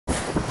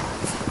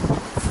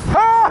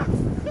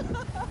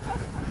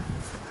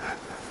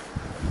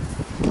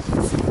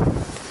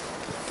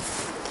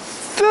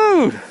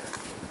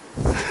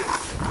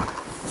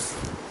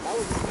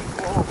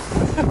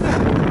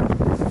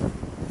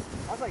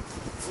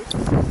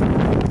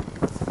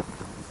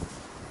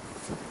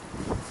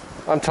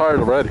I'm tired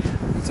already.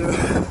 Me too.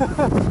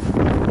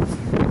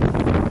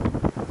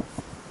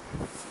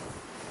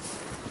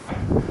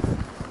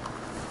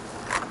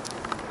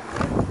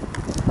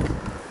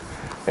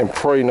 And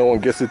pray no one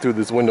gets it through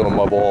this window in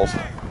my balls.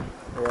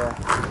 Yeah.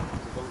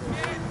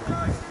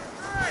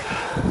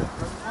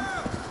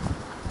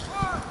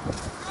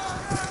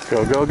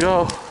 Go, go,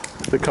 go.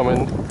 They're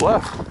coming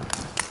left.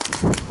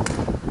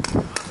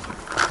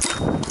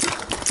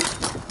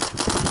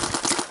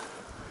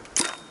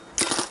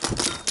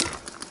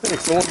 Hey,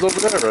 someone's over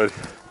there already.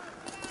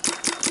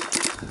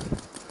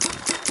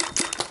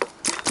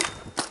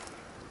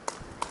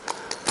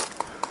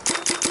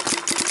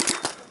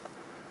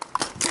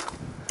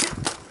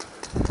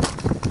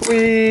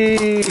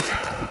 We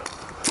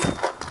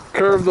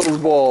curve those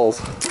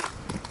balls.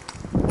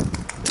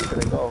 There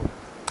they go.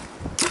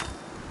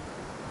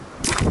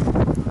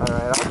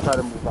 Alright, I'll try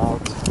to move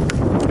out.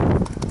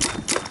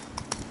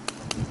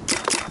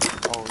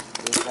 Oh,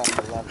 there's one in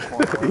the left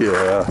corner.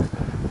 Yeah.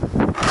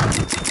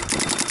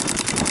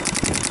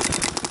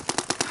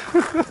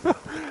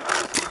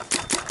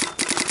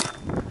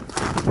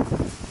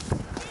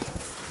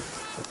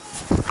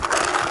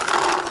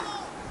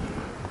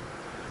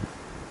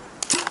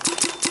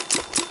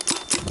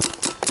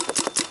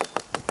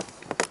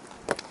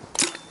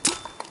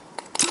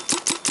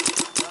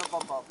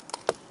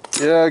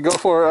 Yeah, go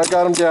for it. I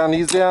got him down.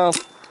 He's down.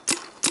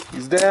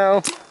 He's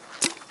down.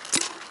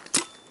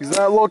 He's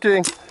not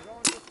looking.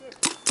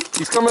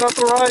 He's coming up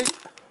the right.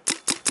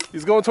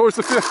 He's going towards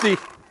the 50.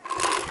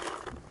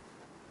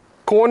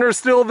 Corner's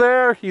still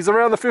there. He's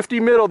around the 50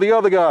 middle, the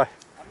other guy.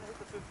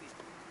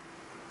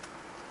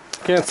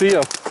 Can't see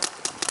him.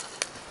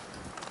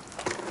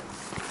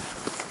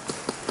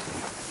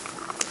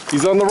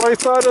 He's on the right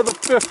side of the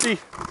 50.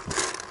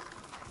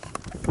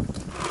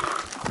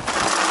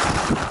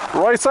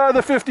 Right side of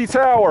the 50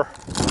 tower.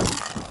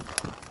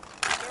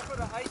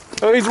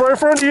 Oh, he's right in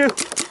front of you.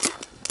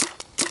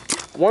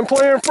 One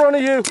player in front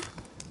of you.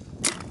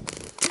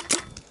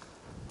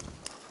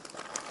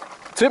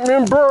 Tip me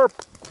and burp.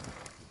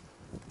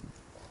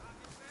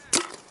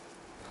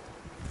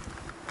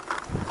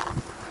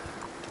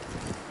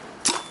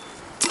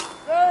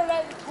 Third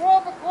at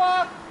 12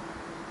 o'clock,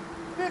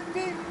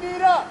 15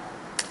 feet up.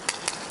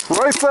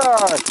 Right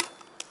side.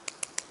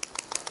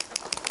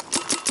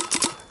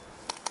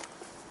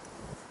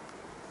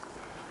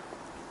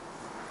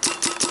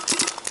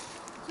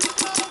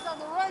 On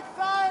the right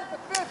side of the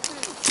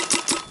 50.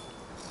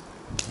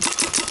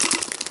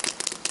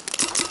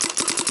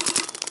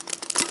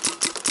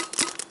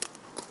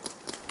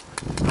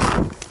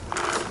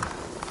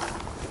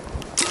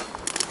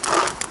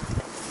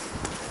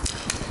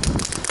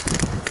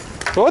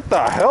 What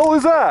the hell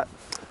is that?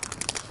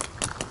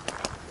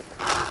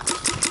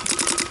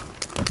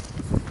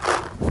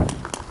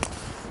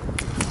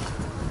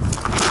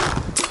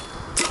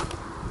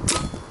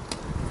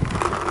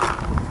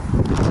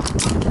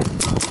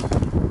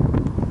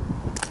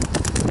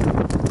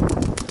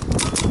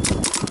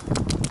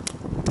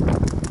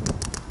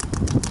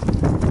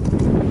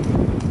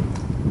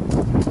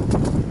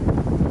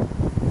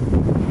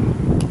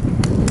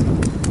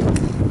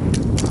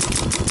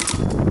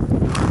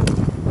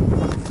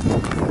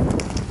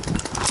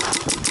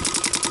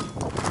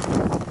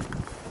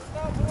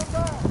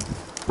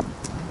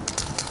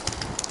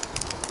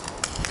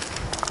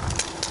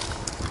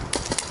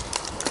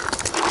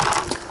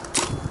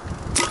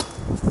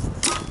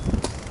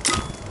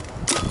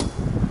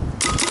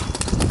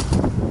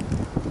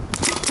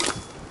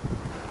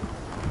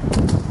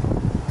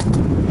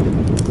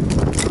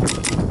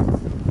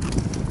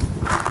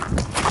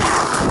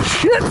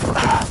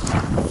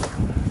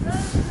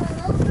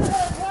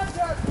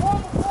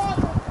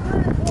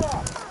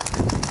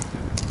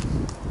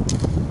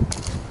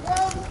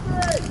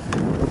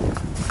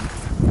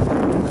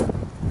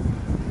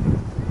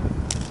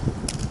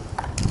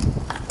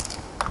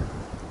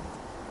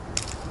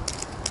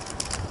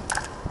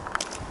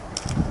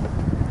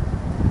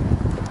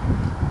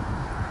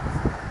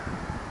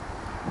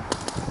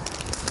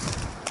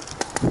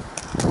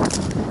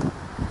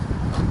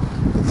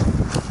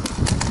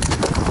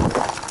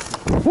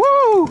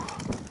 Woo!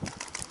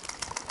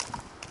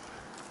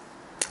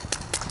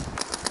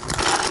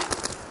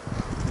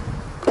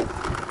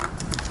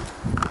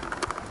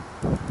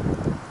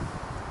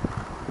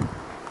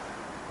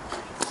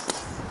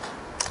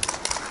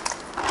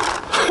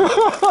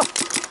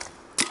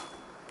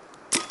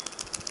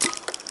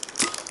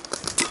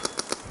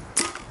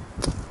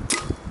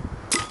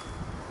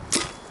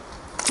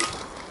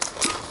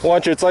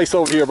 Watch it, it's ice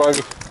over here,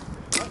 Bobby.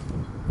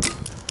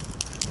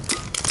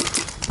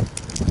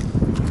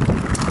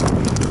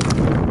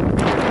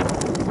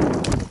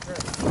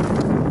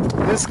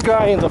 This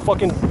guy in the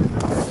fucking...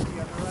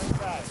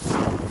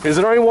 Is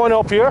there anyone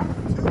up here?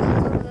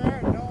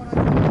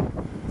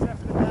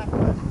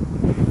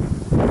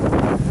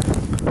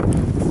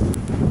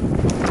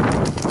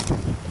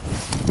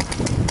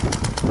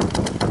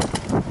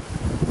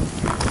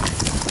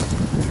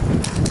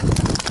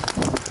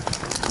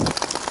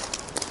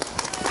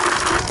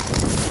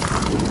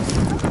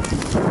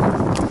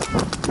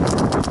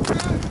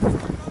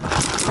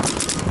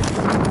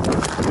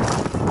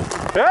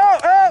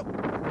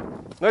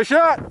 Nice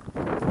shot.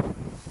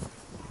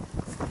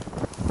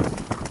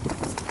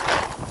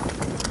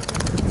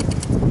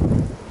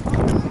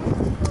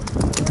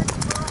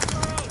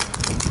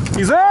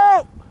 He's out.